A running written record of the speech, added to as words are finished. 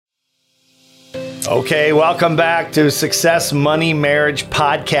Okay, welcome back to Success, Money, Marriage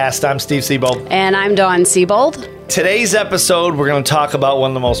Podcast. I'm Steve Siebold. And I'm Dawn Siebold. Today's episode, we're going to talk about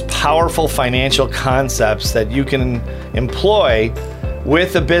one of the most powerful financial concepts that you can employ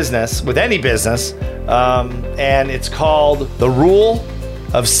with a business, with any business, and it's called the Rule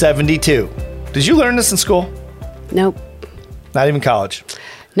of 72. Did you learn this in school? Nope. Not even college?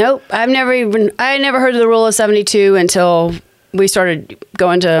 Nope. I never heard of the Rule of 72 until we started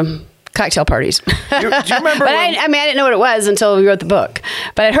going to cocktail parties. Do you remember? But I didn't know what it was until we wrote the book.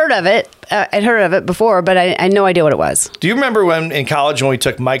 But I'd heard of it. I'd heard of it before, but I had no idea what it was. Do you remember when in college when we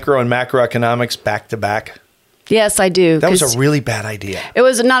took micro and macroeconomics back to back? Yes, I do. That was a really bad idea. It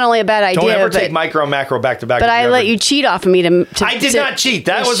was not only a bad idea. Don't ever take micro and macro back to back. But I let you cheat off of me to I did not cheat.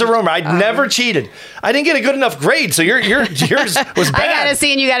 That was a rumor. I never cheated. I didn't get a good enough grade, so yours was bad. I got a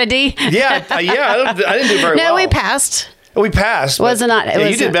C and you got a D. Yeah. I didn't do very well. No, we passed. We passed. You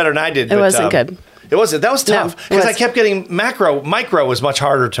did better than I did. It wasn't good. It wasn't. That was tough because I kept getting micro was much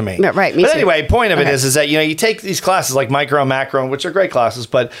harder to me. Right. Me but too. Anyway, point of it is that you take these classes like micro and macro, which are great classes,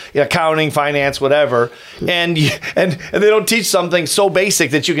 but accounting, finance, whatever, and they don't teach something so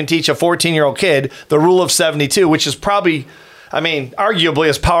basic that you can teach a 14-year-old kid the Rule of 72, which is probably, arguably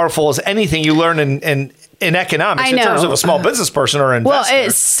as powerful as anything you learn in economics in terms of a small business person or investor. Well,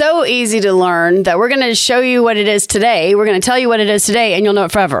 it's so easy to learn that we're going to show you what it is today. We're going to tell you what it is today, and you'll know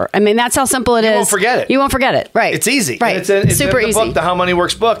it forever. That's how simple it is. You won't forget it. You won't forget it. Right. It's easy. Right. It's super in the easy. book, the How Money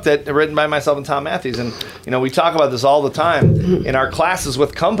Works book, written by myself and Tom Matthews. And, we talk about this all the time in our classes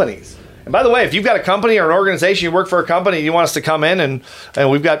with companies. And by the way, if you've got a company or an organization, you work for a company, you want us to come in,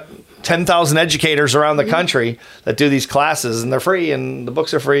 and we've got 10,000 educators around the country that do these classes, and they're free, and the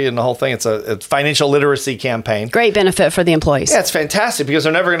books are free, and the whole thing. It's a financial literacy campaign. Great benefit for the employees. Yeah, it's fantastic because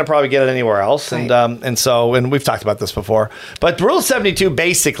they're never going to probably get it anywhere else. Right. And we've talked about this before. But Rule 72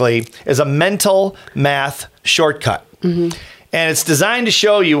 basically is a mental math shortcut. Mm-hmm. And it's designed to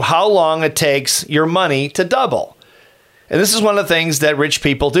show you how long it takes your money to double. And this is one of the things that rich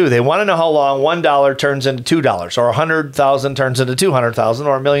people do. They want to know how long $1 turns into $2, or 100,000 turns into 200,000,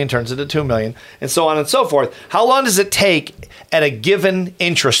 or $1 million turns into $2 million, and so on and so forth. How long does it take at a given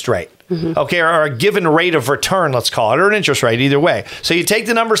interest rate? Mm-hmm. Okay, or a given rate of return, let's call it, or an interest rate, either way. So you take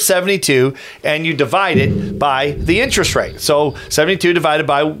the number 72 and you divide it by the interest rate. So 72 divided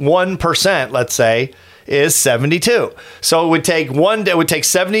by 1%, let's say, is 72. So it would take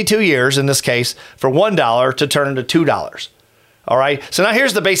 72 years in this case for $1 to turn into $2. All right. So now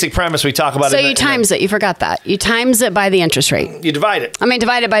here's the basic premise we talk about. So you times it. You forgot that. You times it by the interest rate. You divide it.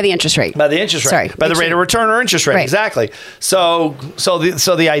 Divide it by the interest rate. By the interest rate. Sorry. By the rate of return or interest rate. Right. Exactly. So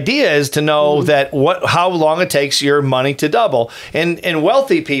the idea is to know that how long it takes your money to double. And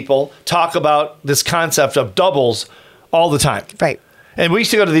wealthy people talk about this concept of doubles all the time. Right. And we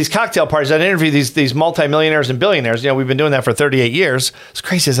used to go to these cocktail parties. I'd interview these multimillionaires and billionaires. We've been doing that for 38 years. As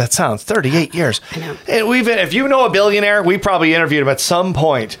crazy as that sounds, 38 years. I know. And if you know a billionaire, we probably interviewed him at some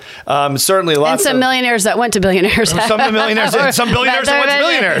point. Certainly lots and some millionaires that went to billionaires. Some millionaires, and some billionaires that went to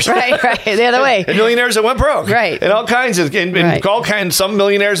millionaires. Right, the other way. And millionaires that went broke. Right. And all kinds of, some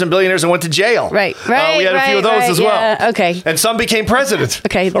millionaires and billionaires that went to jail. Right. We had a few of those as well. Yeah, okay. And some became president.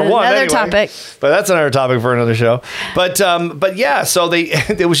 Okay, another topic. But that's another topic for another show. But yeah, so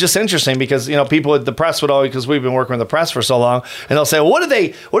it was just interesting because people at the press would always, because we've been working with the press for so long, and they'll say, well, what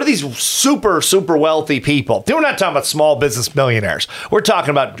are these super wealthy people? We're not talking about small business millionaires. We're talking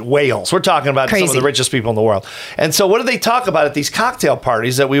about whales. We're talking about some of the richest people in the world. And so what do they talk about at these cocktail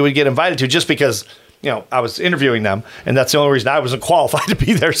parties that we would get invited to just because I was interviewing them, and that's the only reason I wasn't qualified to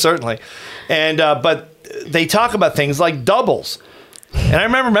be there, certainly. And but they talk about things like doubles. And I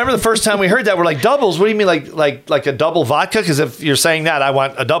remember the first time we heard that, we're like, doubles? What do you mean, like a double vodka? Because if you're saying that, I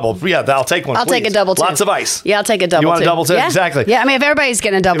want a double. Yeah, I'll take one. I'll take a double too. Lots of ice. Yeah, I'll take a double. You want too. a double too? Yeah. Exactly. Yeah, if everybody's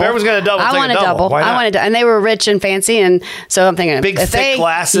getting a double, if everyone's getting a double, I want a double. Why not? I want and they were rich and fancy, and so I'm thinking big thick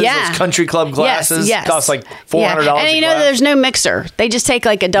glasses, those country club glasses, cost like $400. And there's no mixer. They just take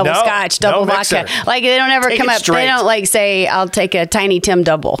like a double scotch, double vodka. Mixer. Like they don't ever come up. Straight. They don't say, I'll take a Tiny Tim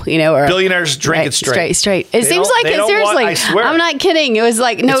double. Or billionaires drink it straight. It seems like it seriously. I swear. I'm not kidding. It was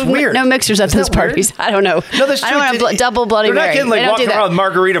like no mixers at those parties. I don't know. No, that's I don't want a double Bloody Mary. They're not getting walking around with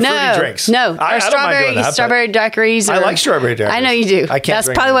margarita fruity drinks. No, I don't mind doing that, strawberry daiquiris. I like strawberry daiquiris. I know you do. I can't.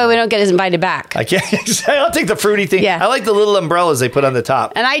 That's probably why we don't get as invited back. I can't. I'll take the fruity thing. Yeah. I like the little umbrellas they put on the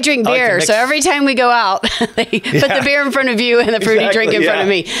top. And I drink beer, so every time we go out, they put the beer in front of you and the fruity drink in front of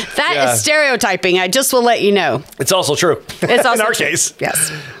me. That is stereotyping. I just will let you know. It's also true. It's also in our case.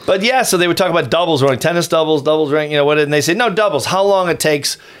 Yes. But yeah, so they would talk about doubles, like tennis doubles, drink, and they say, no, doubles, how long it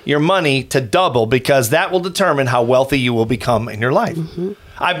takes your money to double, because that will determine how wealthy you will become in your life.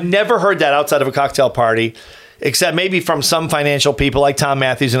 Mm-hmm. I've never heard that outside of a cocktail party, except maybe from some financial people like Tom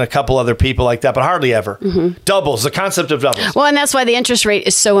Matthews and a couple other people like that, but hardly ever. Doubles, the concept of doubles. Well, and that's why the interest rate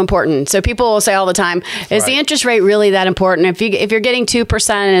is so important. So people will say all the time, is the interest rate really that important? If you're getting 2%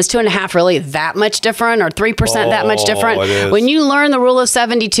 and it's 2.5% really that much different, or 3% that much different? When you learn the rule of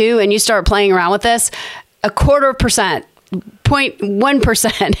 72 and you start playing around with this, 0.25%.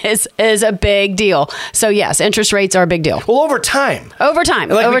 0.1% is a big deal. So yes, interest rates are a big deal. Well, over time. Like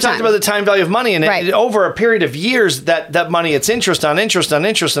we talked about the time value of money, and over a period of years, that money, it's interest on interest on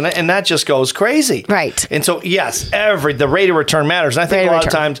interest, and that just goes crazy. Right. And so yes, the rate of return matters. And I think a lot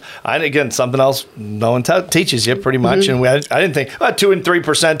of times, again, something else no one teaches you pretty much, and I didn't think 2 and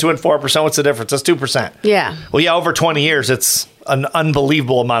 3%, 2 and 4%. What's the difference? That's 2%. Yeah. Well, yeah, over 20 years, it's an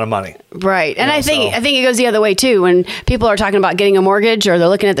unbelievable amount of money. Right. And I think it goes the other way too. When people are talking about getting a mortgage, or they're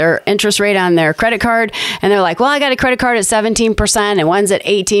looking at their interest rate on their credit card, and they're like, well, I got a credit card at 17% and one's at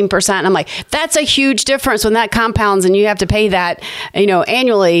 18%. And I'm like, that's a huge difference when that compounds and you have to pay that,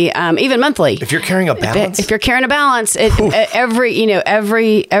 annually, even monthly. If you're carrying a balance. If you're carrying a balance, every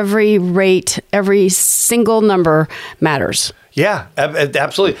rate, every single number matters. Yeah,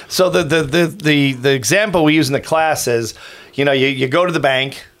 absolutely. So the example we use in the class is, you go to the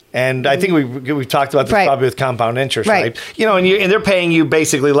bank, and I think we've talked about this probably with compound interest, right? And they're paying you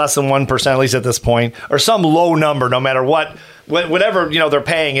basically less than 1%, at least at this point, or some low number, no matter what. Whatever they're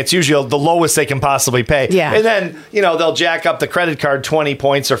paying, it's usually the lowest they can possibly pay. Yeah. And then they'll jack up the credit card 20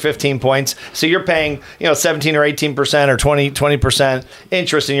 points or 15 points, so you're paying 17 or 18% or 20%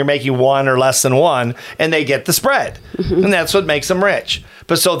 interest, and you're making 1 or less than 1, and they get the spread, and that's what makes them rich.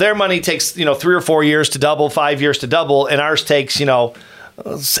 But so their money takes 3 or 4 years to double, 5 years to double, and ours takes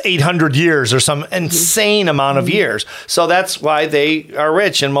 800 years or some insane amount of years. So that's why they are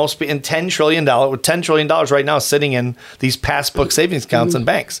rich, and $10 trillion right now sitting in these passbook savings accounts in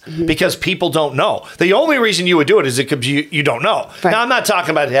banks, because people don't know. The only reason you would do it is because you don't know. Right. Now, I'm not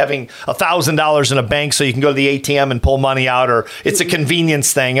talking about having $1,000 in a bank so you can go to the ATM and pull money out, or it's a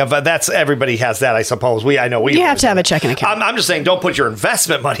convenience thing. That's everybody has that, I suppose. You have to have a checking account. I'm just saying, don't put your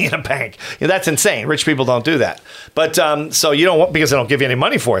investment money in a bank. That's insane. Rich people don't do that. But so you don't, because they don't give you any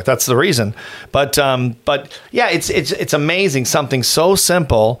money for it. That's the reason. But yeah, it's amazing. Something so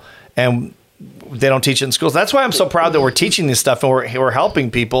simple, and they don't teach it in schools. That's why I'm so proud that we're teaching this stuff, and we're helping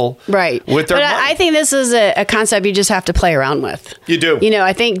people with their money. I think this is a concept you just have to play around with. You do.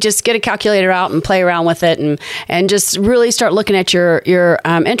 I think just get a calculator out and play around with it, and just really start looking at your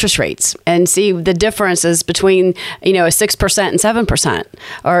interest rates and see the differences between a 6% and 7%,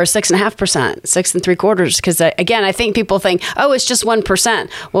 or 6.5%, 6 3/4. Because again, I think people think, oh, it's just 1%.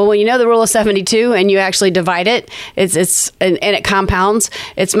 Well, when you know the rule of 72 and you actually divide it, and it compounds,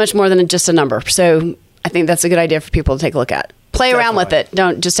 it's much more than just a number. So I think that's a good idea for people to take a look at. Play around with it.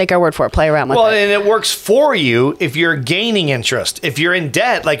 Don't just take our word for it. Play around with it. Well, and it works for you if you're gaining interest. If you're in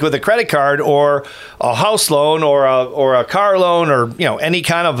debt, like with a credit card or a house loan or a car loan, or any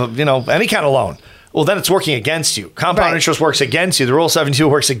kind of loan. Well, then it's working against you. Compound interest works against you. The Rule 72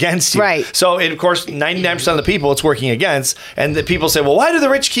 works against you. Right. So, of course, 99% of the people it's working against. And the people say, well, why do the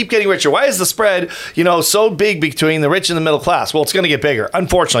rich keep getting richer? Why is the spread, so big between the rich and the middle class? Well, it's going to get bigger.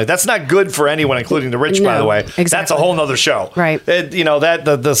 Unfortunately, that's not good for anyone, including the rich, by the way. Exactly. That's a whole nother show. Right. That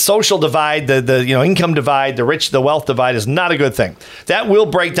the social divide, the income divide, the wealth divide is not a good thing. That will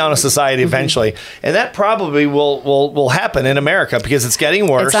break down a society eventually. And that probably will happen in America, because it's getting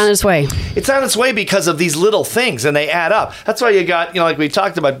worse. It's on its way. It's on its way because of these little things, and they add up. That's why you got, like we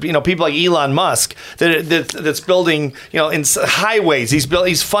talked about, people like Elon Musk that's building, in highways.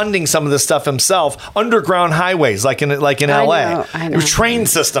 He's funding some of this stuff himself, underground highways, like in LA. I know. Train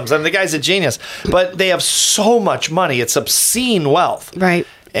systems. The guy's a genius, but they have so much money. It's obscene wealth. Right.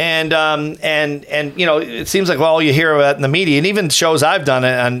 And it seems like all you hear about in the media, and even shows I've done,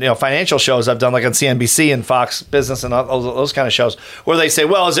 and financial shows I've done, like on CNBC and Fox Business and those kind of shows, where they say,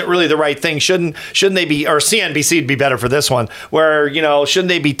 well, is it really the right thing? Shouldn't they be, or CNBC would be better for this one, where shouldn't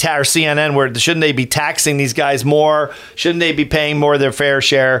they be or CNN, where shouldn't they be taxing these guys more? Shouldn't they be paying more of their fair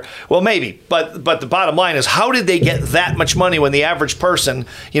share? Well, maybe, but the bottom line is, how did they get that much money when the average person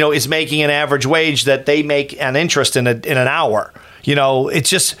is making an average wage that they make an interest in an hour? It's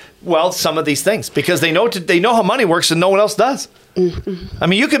just, some of these things, because they know how money works and no one else does. I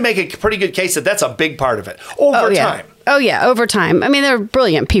mean, you could make a pretty good case that that's a big part of it over time. Oh, yeah, over time. I mean, they're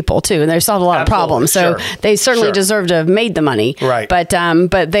brilliant people, too, and they solved a lot of problems. So they certainly deserve to have made the money. Right. But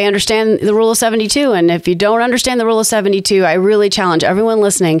they understand the Rule of 72. And if you don't understand the Rule of 72, I really challenge everyone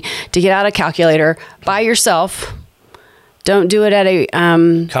listening to get out a calculator by yourself. Don't do it at a...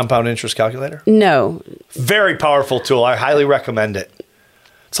 compound interest calculator? No. Very powerful tool. I highly recommend it.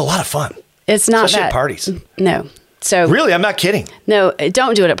 It's a lot of fun. It's not Especially that at parties. No. So Really, I'm not kidding. no,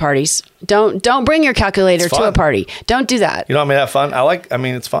 don't do it at parties. Don't bring your calculator It's to a fun. party. Don't do that. You know what I mean? Have fun. I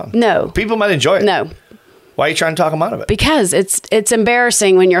mean, it's fun. No. People might enjoy it. No, Why are you trying to talk them out of it? because it's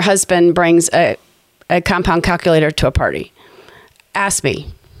embarrassing when your husband brings a compound calculator to a party. Ask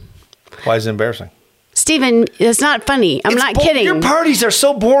me. Why is it embarrassing? Stephen, it's not funny. I'm not kidding. Your parties are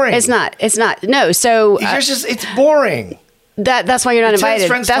so boring. It's not. No. So It's boring. that's why you're not Your tennis invited.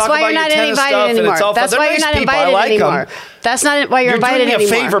 friends That's talk why about you're not your tennis invited stuff, and anymore. it's all fun. That's They're why you're nice not people. I invited like 'em. anymore. That's not why you're invited doing me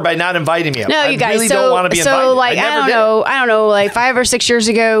anymore. a favor by not inviting me. No, you guys. really so, don't want to be invited. So, like, I don't know, like 5 or 6 years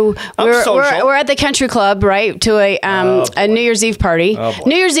ago, we're at the country club, right, to a New Year's Eve party. Oh, boy.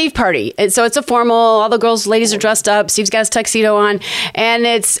 New Year's Eve party. And so it's a formal. All the ladies are dressed up. Steve's got his tuxedo on, and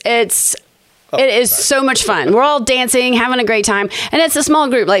it is so much fun. We're all dancing, having a great time. And it's a small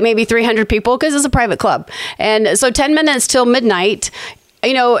group, like maybe 300 people, because it's a private club. And so 10 minutes till midnight,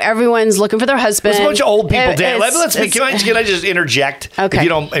 you know, everyone's looking for their husband. There's a bunch of old people dancing. Can I just interject? Okay.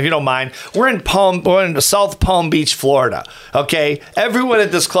 If you don't mind. We're in South Palm Beach, Florida. Okay. Everyone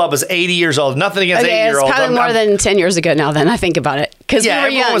at this club is 80 years old. Nothing against 80-year-olds. It's probably more than 10 years ago now. Then I think about it, because Yeah, we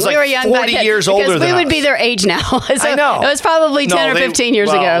were young. was like we were young 40 back years then, older because than we would us. be their age now. So I know. It was probably 10 or 15 years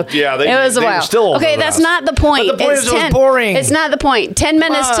ago. Yeah, it was a they were while. still older Okay, than that's us. not the point. But the point is it was 10 boring. It's not the point. 10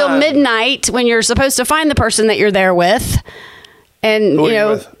 minutes till on. midnight when you're supposed to find the person that you're there with, and Who are you know.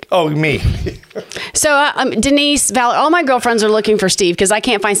 with? Oh, me. So Denise, Val, all my girlfriends are looking for Steve because I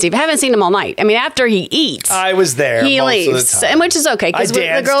can't find Steve. I haven't seen him all night. I mean, after he eats, I was there. he most leaves, of the time. and which is okay because I the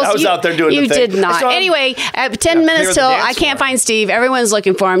danced. girls. I was out there doing You the thing. did not. So Anyway, at 10 clear minutes the till dance I can't floor. find Steve. Everyone's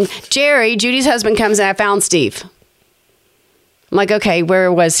looking for him. Jerry, Judy's husband, comes and I found Steve. I'm like, okay,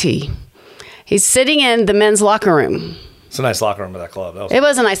 where was he? He's sitting in the men's locker room. It's a nice locker room of that club. It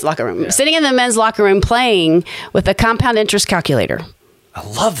was a nice locker room. Sitting in the men's locker room playing with a compound interest calculator. I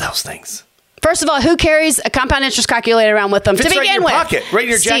love those things. First of all, who carries a compound interest calculator around with them to It's right in begin your with? pocket, right in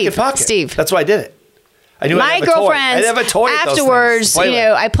your jacket pocket. Steve. That's why I did it. I knew My I'd have a toy. girlfriends, I'd have a toy at those afterwards, things. you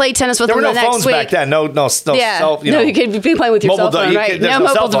know, I played tennis with There were them no the next phones week. back then. No, Yeah, cell, you know. you could be playing with your Mobile cell phone, right? there's No no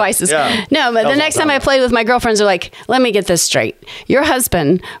cell mobile phone. devices. Yeah. No, but That the was next all time I done. played with my girlfriends, are like, let me get this straight. Your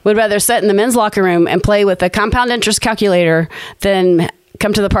husband would rather sit in the men's locker room and play with a compound interest calculator than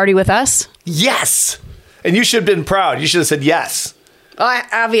come to the party with us? Yes. And you should have been proud. You should have said yes.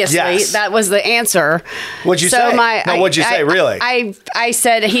 Obviously, Yes. that was the answer. What'd you say? What'd you say, really? I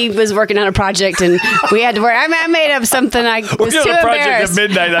said he was working on a project and we had to work. I mean, I made up something. I was doing too a project embarrassed. at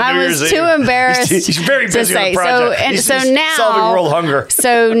midnight on I New was Year's too Eve. embarrassed. He's very busy to on say. the project. So, and He's so now solving world hunger.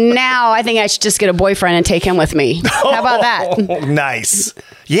 So now I think I should just get a boyfriend and take him with me. How about that? Oh, nice.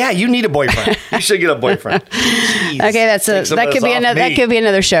 Yeah, you need a boyfriend. You should get a boyfriend. Jeez. Okay, that could be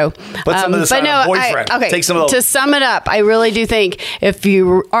another show. Put some of this on a boyfriend. Take some of those. To sum it up, I really do think if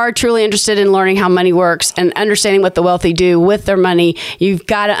you are truly interested in learning how money works and understanding what the wealthy do with their money, you've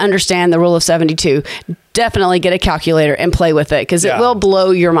got to understand the rule of 72. Definitely get a calculator and play with it because it will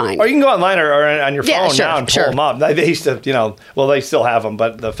blow your mind. Or you can go online or on your phone sure, now and pull sure. them up. They used to, they still have them,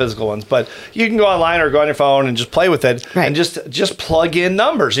 but the physical ones. But you can go online or go on your phone and just play with it and just plug in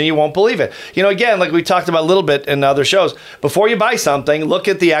numbers and you won't believe it. Again, like we talked about a little bit in other shows, before you buy something, look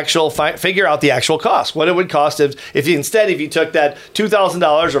at the actual, figure out the actual cost. What it would cost if you took that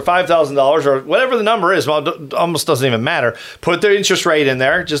 $2,000 or $5,000 or whatever the number is, well, it almost doesn't even matter. Put the interest rate in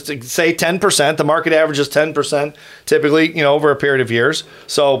there, just to say 10%. The market average is 10% typically, over a period of years.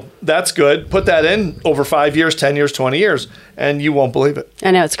 So that's good. Put that in over 5 years, 10 years, 20 years, and you won't believe it.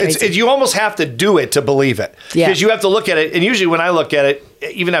 I know, it's crazy. You almost have to do it to believe it. Yeah. Because you have to look at it. And usually when I look at it,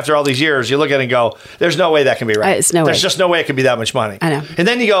 even after all these years, you look at it and go, there's no way that can be right. There's just no way it could be that much money. I know. And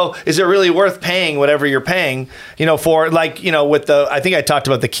then you go, is it really worth paying whatever you're paying, for with I think I talked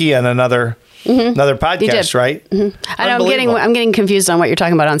about the Kia in another podcast, right? Mm-hmm. I know, I'm getting confused on what you're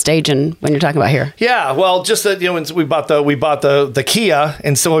talking about on stage and when you're talking about here. Yeah, well, just that when we bought the Kia,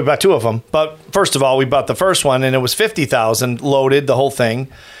 and so we bought two of them. But first of all, we bought the first one, and it was $50,000 loaded, the whole thing.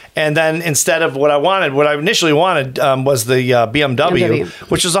 And then instead of what I initially wanted was the BMW,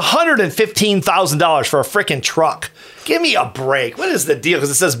 which was $115,000 for a freaking truck. Give me a break. What is the deal? Because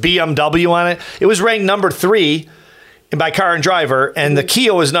it says BMW on it. It was ranked number 3 by Car and Driver, and the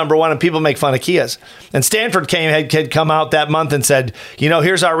Kia was number 1, and people make fun of Kias. And Stanford had come out that month and said,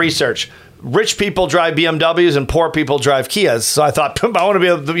 here's our research. Rich people drive BMWs and poor people drive Kias. So I thought, I want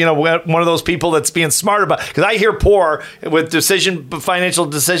to be one of those people that's being smart about it. Because I hear poor with financial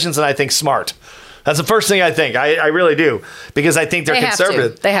decisions, and I think smart. That's the first thing I think. I really do, because I think they're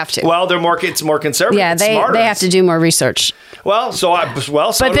conservative. They have to. Well, it's more conservative. Yeah, they have to do more research. Well, so But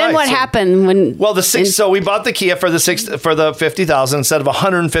then did what I. happened when? Well, so we bought the Kia for the 50,000 instead of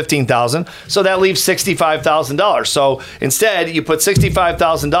 115,000. So that leaves $65,000. So instead, you put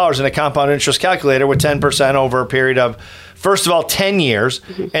 $65,000 in a compound interest calculator with 10% over a period of, first of all, 10 years,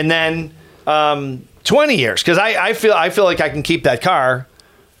 and then 20 years. Because I feel like I can keep that car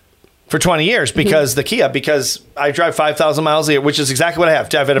for 20 years because the Kia, because I drive 5,000 miles a year, which is exactly what I have.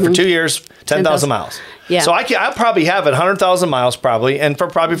 I've had it for 2 years, 10,000 miles. Yeah. So I'll probably have it 100,000 miles probably, and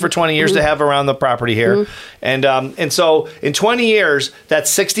probably for 20 years to have around the property here. And so in 20 years, that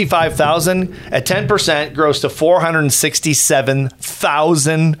 65,000 at 10% grows to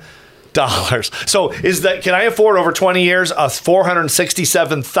 $467,000. So can I afford over 20 years a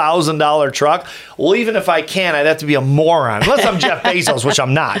 $467,000 truck? Well, even if I can, I'd have to be a moron. Unless I'm Jeff Bezos, which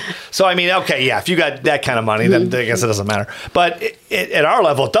I'm not. So I mean, okay, yeah, if you got that kind of money, then I guess it doesn't matter. But at our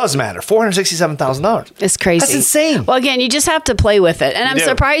level, it does matter. $467,000. It's crazy. That's insane. Well, again, you just have to play with it. And I'm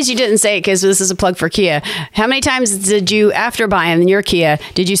surprised you didn't say it because this is a plug for Kia. How many times did you, after buying your Kia,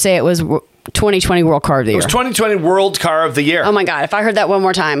 did you say it was 2020 World Car of the Year? It was 2020 World Car of the Year. Oh my God! If I heard that one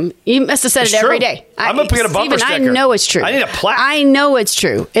more time, you must have said it every day. I'm gonna get a bumper sticker. I know it's true. I need a plaque. I know it's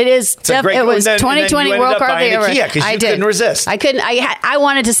true. It is. It was 2020 World Car of the Year. Because you couldn't resist. I couldn't. I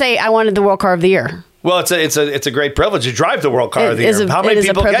wanted to say I wanted the World Car of the Year. Well, it's a great privilege to drive the World Car of the Year. How many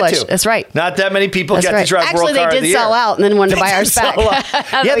people get to? That's right. Not that many people get to drive World Car of the Year. Actually, they did sell out and then wanted to buy ours back.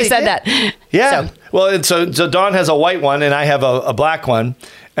 Yeah, they said that. Yeah. Well, and so Dawn has a white one and I have a black one.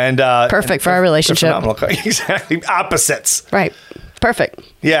 And perfect for our relationship. Phenomenal car. Exactly. Opposites. Right. Perfect.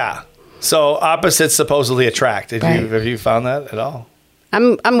 Yeah. So opposites supposedly attract. Have you found that at all?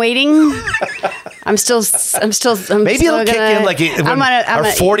 I'm waiting. I'm still. Maybe it'll kick in like our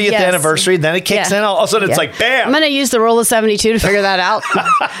 40th anniversary. Then it kicks in. All of a sudden, it's like bam. I'm going to use the rule of 72 to figure that out.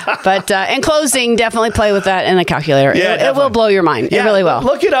 But in closing, definitely play with that in a calculator. Yeah, it will blow your mind. Yeah, it really will.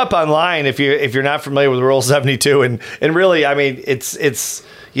 Look it up online if you're not familiar with Rule 72. And really, I mean, it's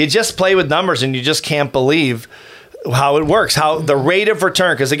you just play with numbers and you just can't believe how it works. How the rate of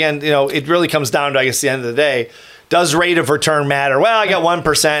return, because again, it really comes down to, I guess, the end of the day. Does rate of return matter? Well, I got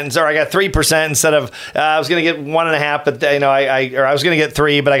 1%, or I got 3% instead of I was going to get 1.5, but I was going to get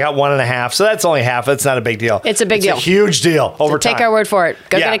 3, but I got 1.5. So that's only half. It's not a big deal. It's a big deal. It's a huge deal over time. Take our word for it.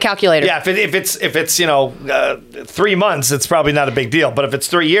 Go get a calculator. Yeah, if it's 3 months, it's probably not a big deal. But if it's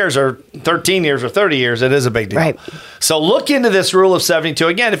 3 years or 13 years or 30 years, it is a big deal. Right. So look into this rule of 72.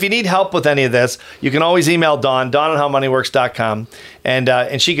 Again, if you need help with any of this, you can always email Dawn at howmoneyworks.com,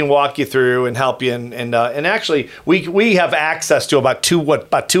 and she can walk you through and help you. And actually, we have access to about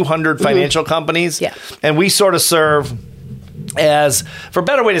 200 financial companies. Yeah. And we sort of serve as, for a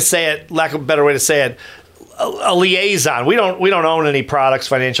better way to say it, lack of a better way to say it, a liaison. We don't own any products,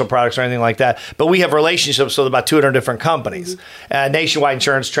 financial products or anything like that, but we have relationships with about 200 different companies. Nationwide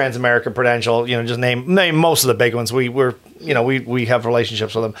Insurance, Transamerica, Prudential, just name most of the big ones. We have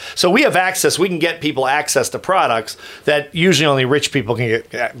relationships with them. So we have access. We can get people access to products that usually only rich people can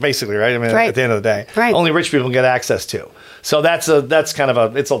get, basically, right? I mean, at the end of the day, only rich people can get access to. So that's kind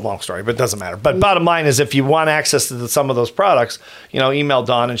of it's a long story, but it doesn't matter. But bottom line is, if you want access to some of those products, email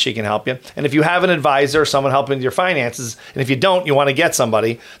Dawn and she can help you. And if you have an advisor, someone helping with your finances, and if you don't, you want to get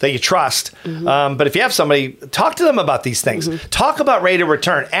somebody that you trust. But if you have somebody, talk to them about these things. Talk about rate of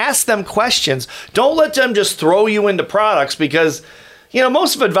return. Ask them questions. Don't let them just throw you into products because,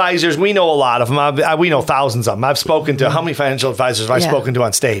 most of advisors, we know a lot of them. We know thousands of them. I've spoken to, how many financial advisors have I spoken to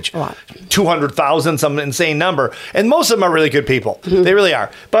on stage? A lot. 200,000, some insane number. And most of them are really good people. They really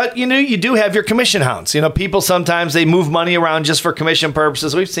are. But, you do have your commission hounds. People sometimes, they move money around just for commission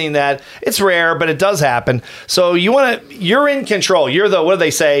purposes. We've seen that. It's rare, but it does happen. So you're in control. You're the, what do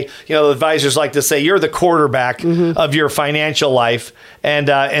they say? The advisors like to say, you're the quarterback of your financial life. And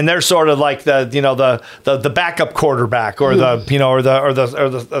they're sort of like the backup quarterback or the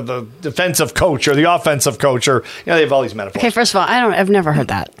defensive coach or the offensive coach, or they have all these metaphors. Okay, first of all, I've never heard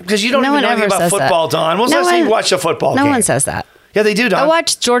that because you don't even know anything about football, Dawn. When's the last time you watched a football game? No one says that. Yeah, they do, Dawn. I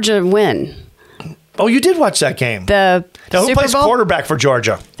watched Georgia win. Oh, you did watch that game. Who plays quarterback for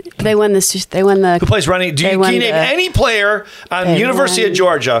Georgia? They won the. Who plays running? Can you name any player on the University of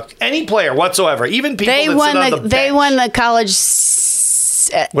Georgia? Any player whatsoever, even people that sit on the bench. They won the college.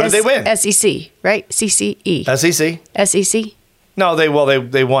 What did they win? SEC, right? CCE. SEC. No, they won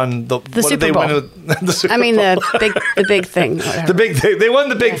the Super Bowl. The Super Bowl. The big thing. The big thing. They won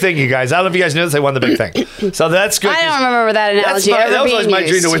the big thing, you guys. I don't know if you guys knew this. They won the big thing. So that's good. I don't remember that analogy. That was always my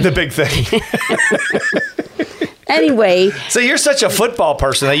dream to win the big thing. Anyway. So you're such a football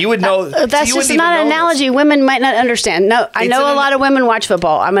person that you would know. That's just not an analogy. Women might not understand. No, I know a lot of women watch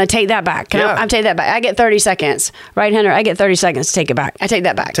football. I'm going to take that back. I'm take that back. I get 30 seconds. Right, Hunter? I get 30 seconds to take it back. I take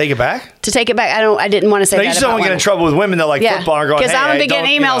that back. Take it back? To take it back. I didn't want to say that. You just don't want to get in trouble with women that like football and going, because I'm going to be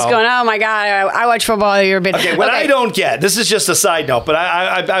getting emails going, oh my God, I watch football. You're a bit. Okay, I don't get, this is just a side note, but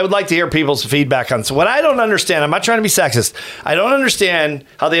I would like to hear people's feedback on this. What I don't understand, I'm not trying to be sexist. I don't understand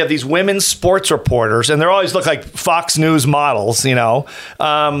how they have these women's sports reporters and they always look like Fox News models,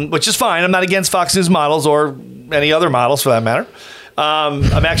 which is fine. I'm not against Fox News models or any other models for that matter.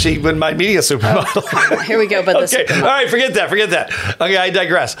 I'm actually with my media supermodel. Here we go. But okay. All right. Forget that. Okay. I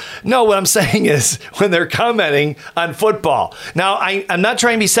digress. No, what I'm saying is when they're commenting on football. Now, I'm not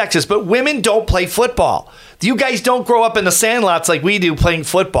trying to be sexist, but women don't play football. You guys don't grow up in the sandlots like we do playing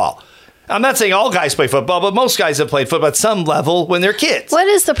football. I'm not saying all guys play football, but most guys have played football at some level when they're kids. What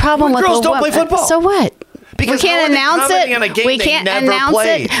is the problem with girls don't play football? So what? Because we can't announce it. We can't announce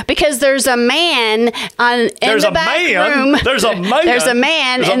it because there's a man in the back room. There's a man. There's a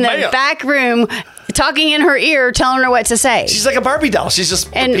man in the back room talking in her ear, telling her what to say. She's like a Barbie doll. She's just.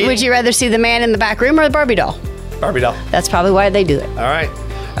 And would you rather see the man in the back room or the Barbie doll? Barbie doll. That's probably why they do it. All right.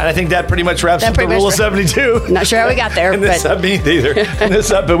 And I think that pretty much wraps up the Rule of 72. Not sure how we got there. Me neither.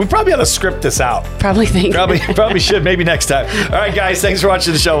 But we probably ought to script this out. Probably should. Maybe next time. All right, guys. Thanks for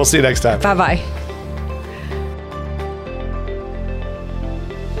watching the show. We'll see you next time. Bye-bye.